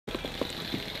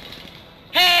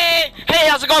Hey,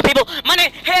 how's it going, people?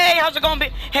 Hey, how's it going,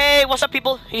 hey, what's up,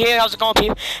 people? Hey, how's it going,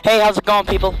 people? Hey, how's it going,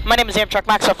 people? My name is Amtrak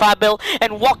Max 5 Bill,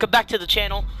 and welcome back to the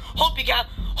channel. Hope you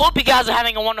guys are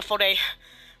having a wonderful day.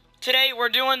 Today, we're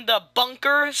doing the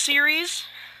Bunker series.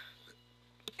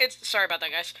 Sorry about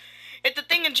that, guys. It's the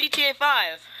thing in GTA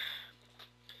 5.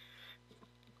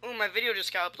 Ooh, my video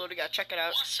just got uploaded. Gotta check it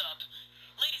out. What's up,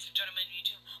 ladies and gentlemen of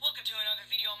YouTube? Welcome to another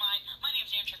video of mine. My name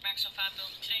is Amtrak Max 5 Bill.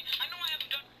 Today, I know I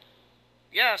haven't done.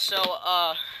 Yeah, so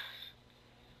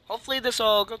hopefully this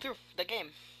will go through the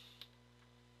game.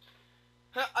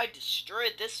 I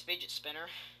destroyed this fidget spinner.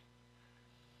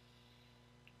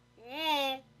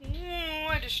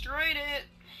 I destroyed it.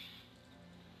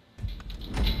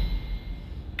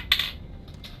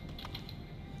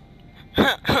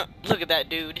 Look at that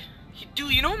dude.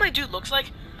 Dude, you know what my dude looks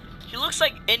like? He looks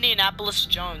like Indianapolis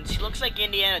Jones. He looks like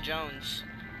Indiana Jones.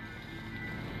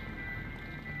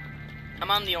 I'm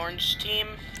on the orange team.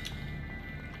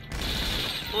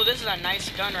 Oh, this is a nice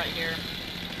gun right here.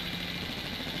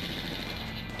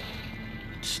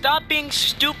 Stop being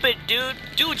stupid, dude.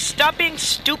 Dude, stop being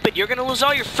stupid. You're gonna lose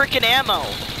all your freaking ammo.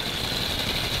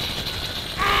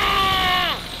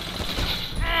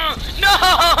 No!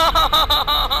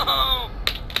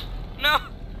 No!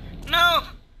 No!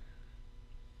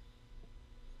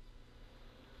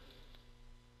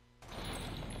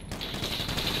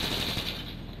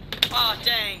 Oh,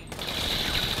 dang.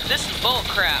 This is bull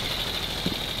crap.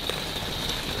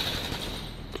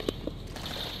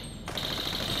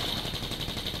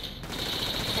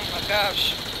 Oh my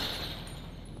gosh.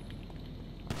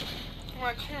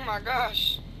 Like, oh my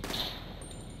gosh.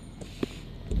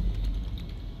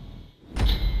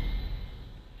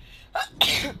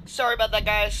 Sorry about that,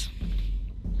 guys.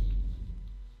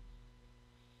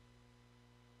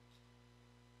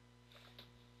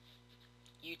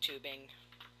 YouTubing.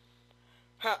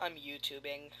 I'm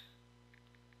YouTubing.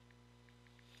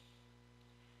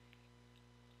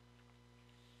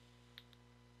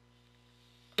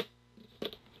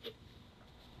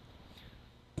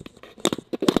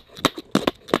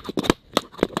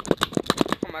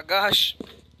 Oh my gosh.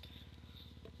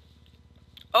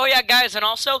 Oh yeah, guys, and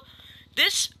also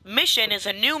this mission is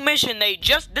a new mission they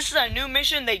just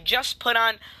put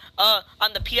on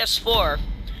the PS4.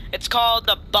 It's called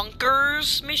the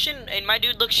Bunkers mission, and my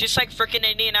dude looks just like frickin'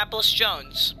 Indianapolis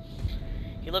Jones.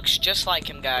 He looks just like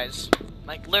him, guys.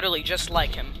 Like, literally just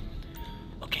like him.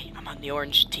 Okay, I'm on the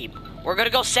orange team. We're gonna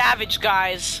go savage,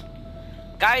 guys.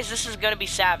 Guys, this is gonna be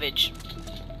savage.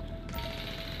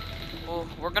 Oh,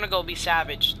 we're gonna go be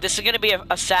savage. This is gonna be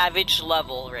a savage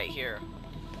level right here.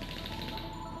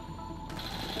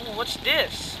 Ooh, what's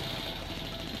this?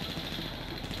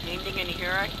 Anything in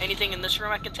here? Anything in this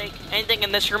room I can take? Anything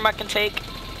in this room I can take?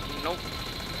 Nope.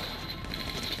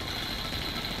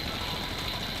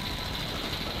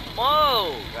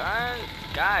 Whoa,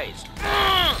 guys.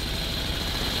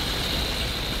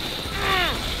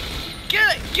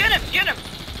 Get him!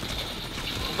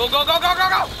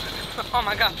 Go! Oh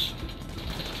my gosh.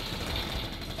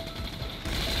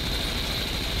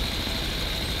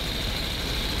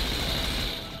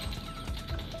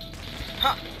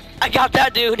 Huh. I got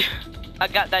that dude.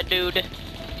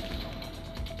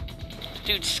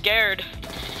 Dude's scared.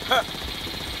 Huh.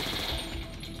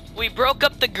 We broke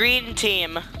up the green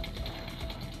team.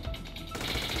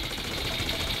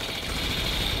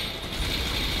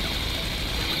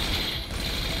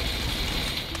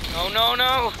 Oh no.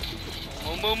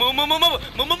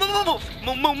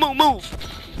 Move.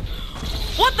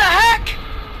 What the heck?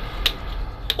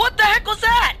 What the heck was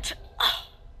that?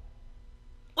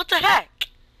 What the heck?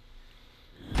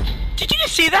 Did you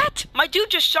just see that? My dude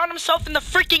just shot himself in the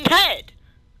freaking head.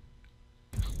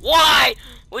 Why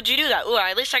would you do that? Ooh,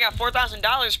 at least I got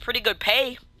 $4,000. Pretty good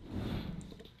pay.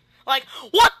 Like,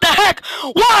 what the heck?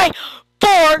 Why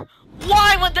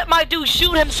would my dude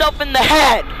shoot himself in the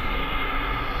head?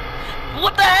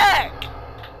 What the heck?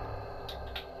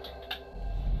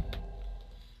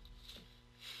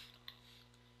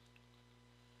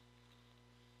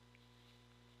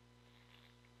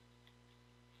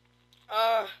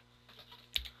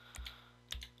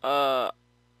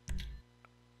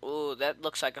 Ooh, that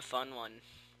looks like a fun one.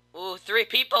 Ooh, 3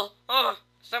 people. Oh,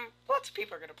 lots of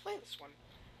people are gonna play this one.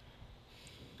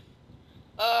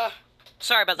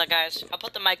 Sorry about that, guys. I'll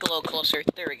put the mic a little closer.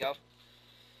 There we go.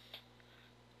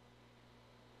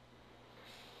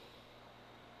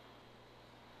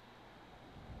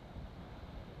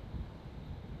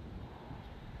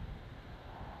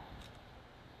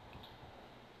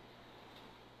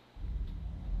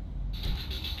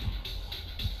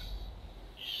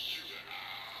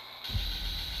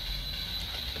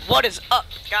 What is up,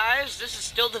 guys? This is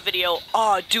still the video.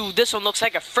 Oh, dude, this one looks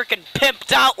like a freaking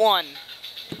pimped out one.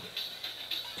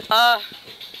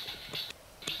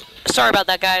 Sorry about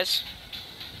that, guys.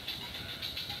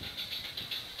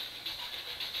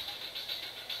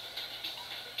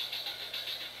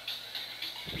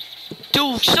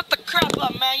 Dude, shut the crap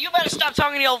up, man. You better stop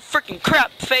talking to your freaking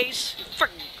crap face.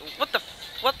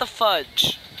 What the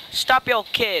fudge? Stop your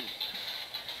kid.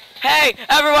 Hey,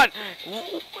 everyone.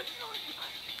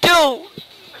 Dude.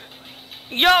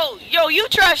 Yo, you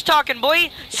trash talking,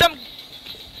 boy.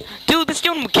 Dude, this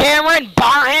dude Cameron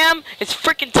Barham is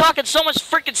freaking talking so much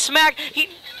freaking smack.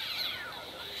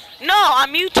 No,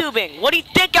 I'm YouTubing. What do you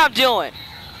think I'm doing?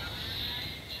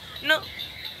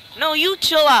 No, you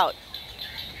chill out.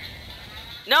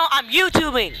 No, I'm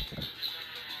YouTubing.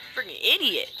 Freaking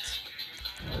idiot.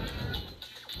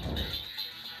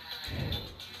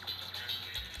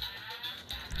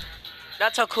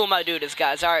 That's how cool my dude is,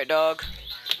 guys. Alright, dog.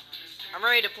 I'm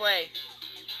ready to play.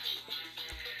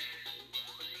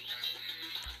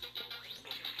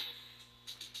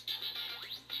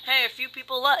 Hey, a few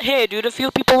people left. Hey, dude, a few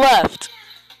people left.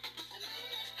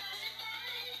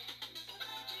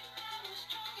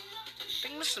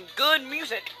 Bring me some good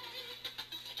music.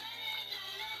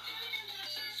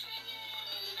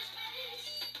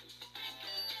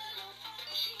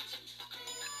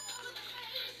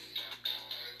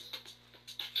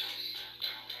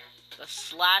 The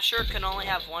slasher can only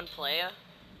have one player.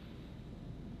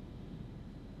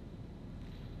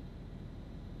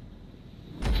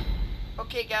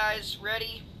 Okay, guys,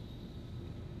 ready?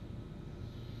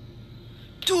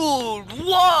 Dude,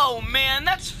 whoa, man,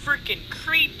 that's freaking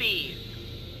creepy.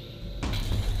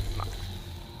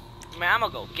 Man, I'm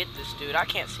gonna go get this dude. I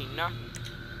can't see nothing.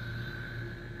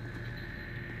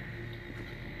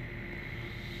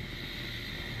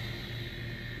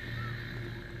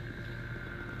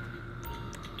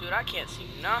 Dude, I can't see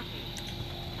nothing.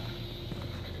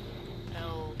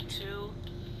 L2.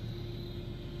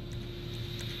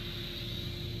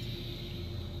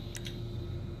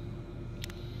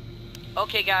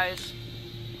 Okay, guys.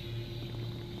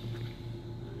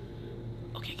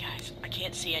 Okay, guys, I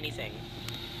can't see anything.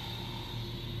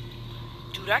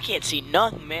 Dude, I can't see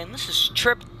nothing, man. This is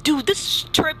Dude, this is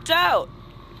tripped out.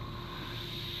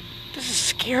 This is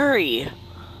scary.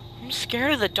 I'm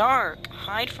scared of the dark.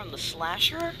 Hide from the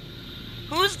slasher?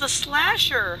 Who's the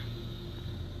slasher?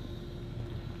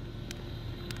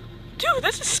 Dude,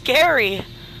 this is scary.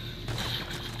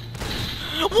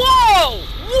 Whoa!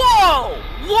 Whoa!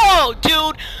 Whoa,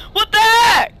 dude! What the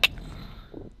heck?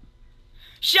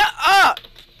 Shut up!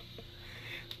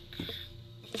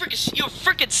 You're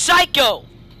freaking psycho!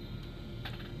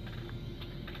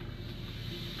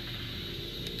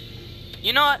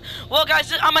 You know what? Well,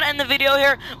 guys, I'm gonna end the video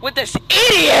here with this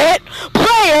idiot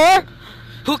player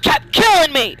who kept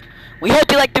killing me. We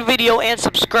hope you liked the video and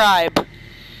subscribe.